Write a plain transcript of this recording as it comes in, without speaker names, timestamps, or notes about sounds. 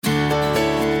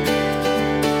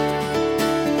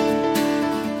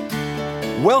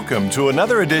Welcome to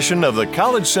another edition of the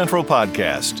College Central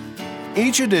Podcast.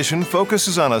 Each edition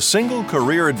focuses on a single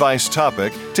career advice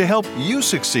topic to help you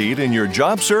succeed in your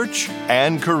job search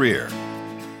and career.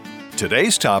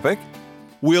 Today's topic: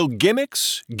 will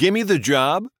gimmicks gimme the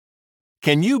job?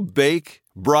 Can you bake,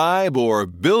 bribe, or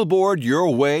billboard your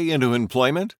way into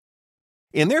employment?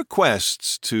 In their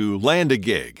quests to land a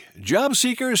gig, job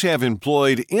seekers have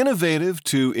employed innovative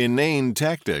to inane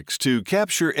tactics to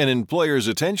capture an employer's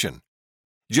attention.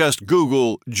 Just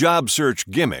Google job search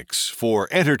gimmicks for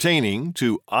entertaining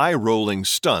to eye-rolling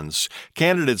stunts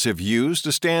candidates have used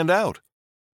to stand out.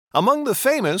 Among the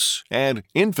famous and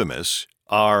infamous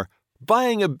are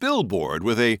buying a billboard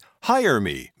with a "Hire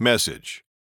Me" message,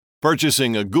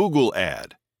 purchasing a Google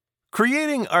ad,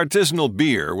 creating artisanal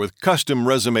beer with custom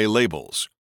resume labels,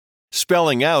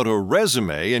 spelling out a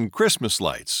resume in Christmas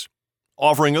lights,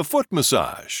 offering a foot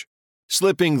massage,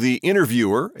 slipping the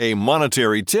interviewer a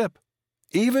monetary tip,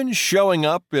 even showing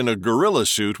up in a gorilla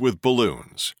suit with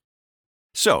balloons.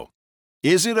 So,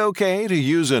 is it okay to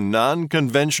use a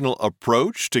non-conventional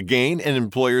approach to gain an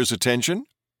employer's attention?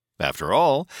 After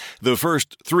all, the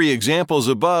first three examples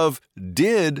above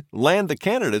did land the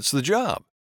candidates the job.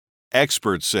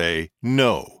 Experts say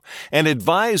no and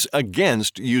advise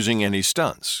against using any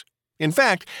stunts. In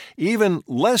fact, even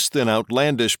less than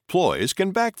outlandish ploys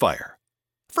can backfire.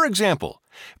 For example,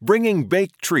 bringing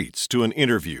baked treats to an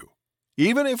interview,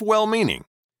 even if well-meaning,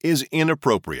 is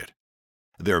inappropriate.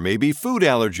 There may be food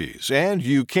allergies, and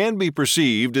you can be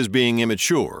perceived as being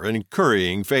immature and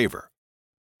currying favor.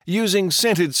 Using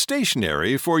scented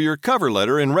stationery for your cover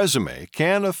letter and resume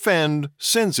can offend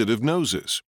sensitive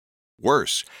noses.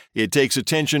 Worse, it takes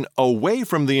attention away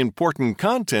from the important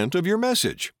content of your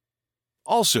message.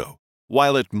 Also,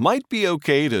 while it might be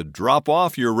okay to drop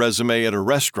off your resume at a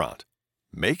restaurant,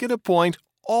 make it a point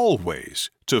always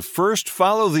to first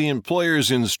follow the employer's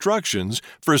instructions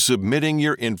for submitting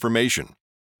your information.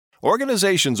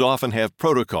 Organizations often have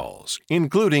protocols,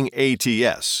 including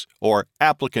ATS, or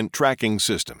applicant tracking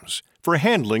systems, for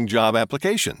handling job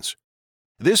applications.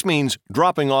 This means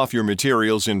dropping off your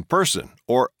materials in person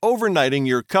or overnighting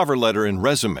your cover letter and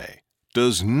resume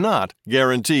does not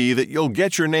guarantee that you'll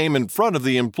get your name in front of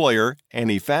the employer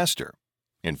any faster.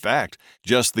 In fact,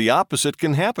 just the opposite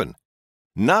can happen.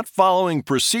 Not following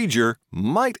procedure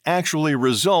might actually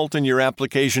result in your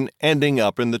application ending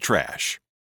up in the trash.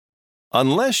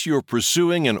 Unless you're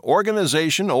pursuing an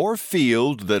organization or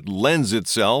field that lends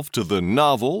itself to the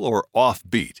novel or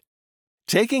offbeat,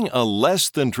 taking a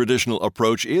less-than-traditional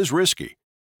approach is risky.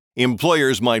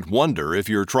 Employers might wonder if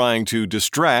you're trying to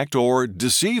distract or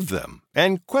deceive them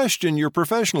and question your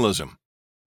professionalism.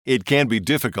 It can be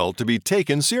difficult to be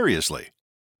taken seriously.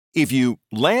 If you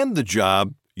land the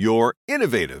job, you're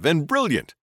innovative and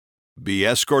brilliant. Be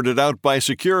escorted out by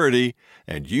security,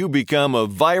 and you become a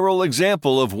viral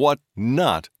example of what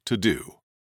not to do.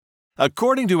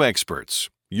 According to experts,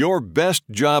 your best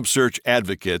job search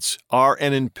advocates are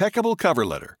an impeccable cover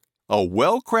letter, a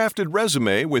well-crafted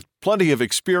resume with plenty of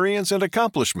experience and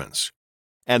accomplishments,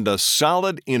 and a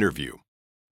solid interview.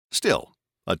 Still,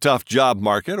 a tough job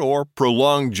market or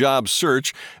prolonged job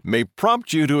search may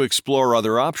prompt you to explore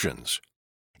other options.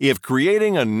 If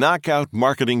creating a knockout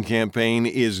marketing campaign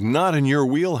is not in your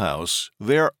wheelhouse,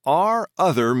 there are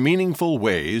other meaningful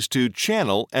ways to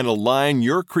channel and align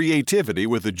your creativity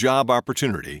with the job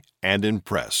opportunity and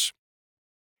impress.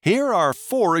 Here are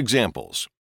 4 examples.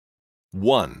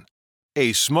 1.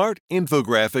 A smart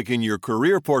infographic in your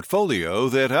career portfolio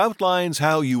that outlines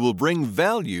how you will bring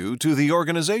value to the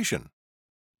organization.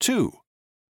 2.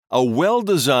 A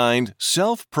well-designed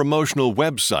self-promotional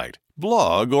website,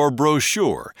 blog, or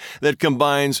brochure that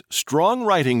combines strong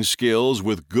writing skills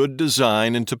with good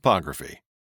design and typography.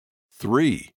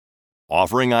 3.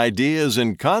 Offering ideas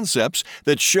and concepts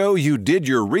that show you did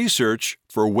your research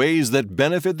for ways that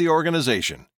benefit the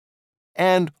organization.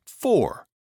 And 4.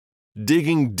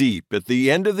 Digging deep at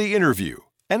the end of the interview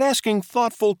and asking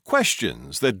thoughtful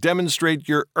questions that demonstrate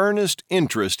your earnest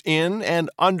interest in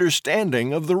and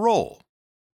understanding of the role.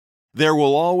 There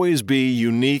will always be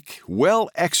unique,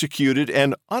 well-executed,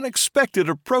 and unexpected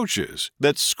approaches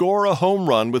that score a home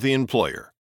run with the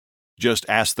employer. Just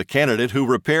ask the candidate who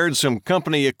repaired some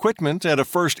company equipment at a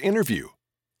first interview,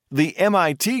 the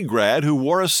MIT grad who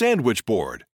wore a sandwich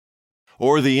board,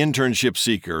 or the internship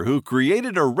seeker who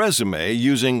created a resume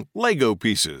using Lego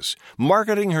pieces,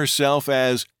 marketing herself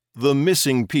as the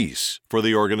missing piece for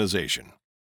the organization.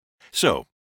 So,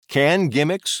 can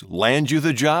gimmicks land you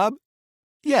the job?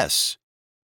 Yes.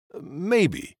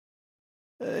 Maybe.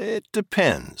 It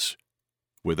depends.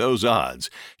 With those odds,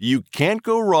 you can't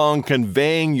go wrong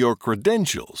conveying your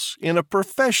credentials in a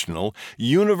professional,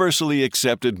 universally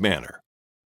accepted manner.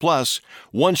 Plus,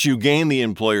 once you gain the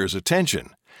employer's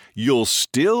attention, you'll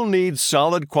still need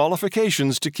solid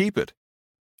qualifications to keep it.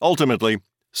 Ultimately,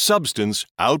 substance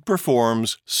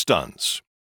outperforms stunts.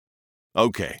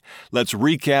 Okay, let's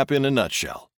recap in a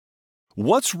nutshell.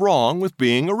 What's wrong with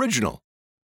being original?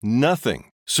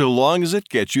 Nothing, so long as it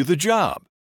gets you the job.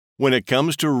 When it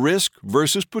comes to risk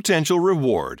versus potential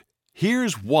reward,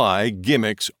 here's why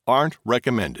gimmicks aren't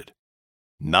recommended.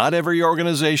 Not every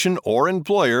organization or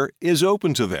employer is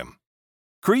open to them.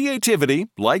 Creativity,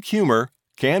 like humor,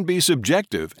 can be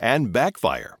subjective and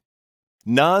backfire.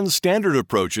 Non-standard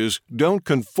approaches don't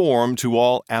conform to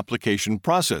all application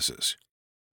processes.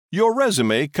 Your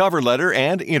resume, cover letter,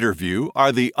 and interview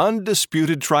are the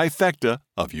undisputed trifecta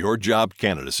of your job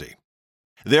candidacy.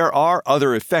 There are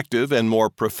other effective and more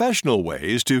professional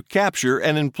ways to capture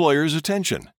an employer's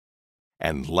attention.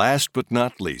 And last but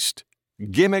not least,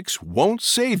 gimmicks won't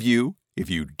save you if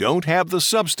you don't have the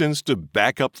substance to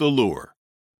back up the lure.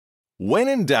 When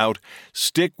in doubt,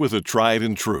 stick with the tried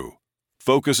and true.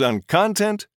 Focus on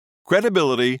content,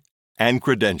 credibility, and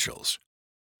credentials.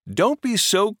 Don't be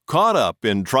so caught up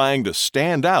in trying to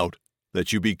stand out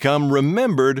that you become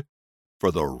remembered for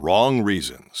the wrong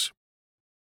reasons.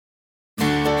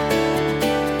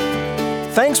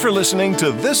 Thanks for listening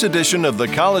to this edition of the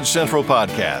College Central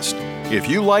Podcast. If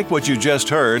you like what you just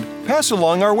heard, pass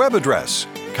along our web address,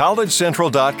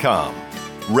 collegecentral.com.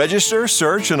 Register,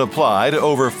 search, and apply to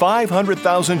over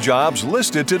 500,000 jobs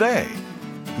listed today.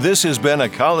 This has been a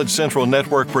College Central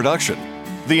Network production.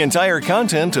 The entire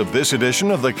content of this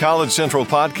edition of the College Central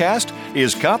Podcast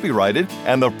is copyrighted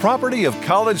and the property of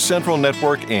College Central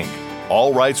Network, Inc.,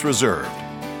 all rights reserved.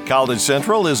 College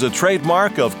Central is a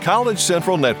trademark of College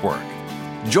Central Network.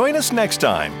 Join us next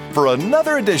time for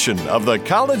another edition of the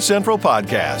College Central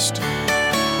Podcast.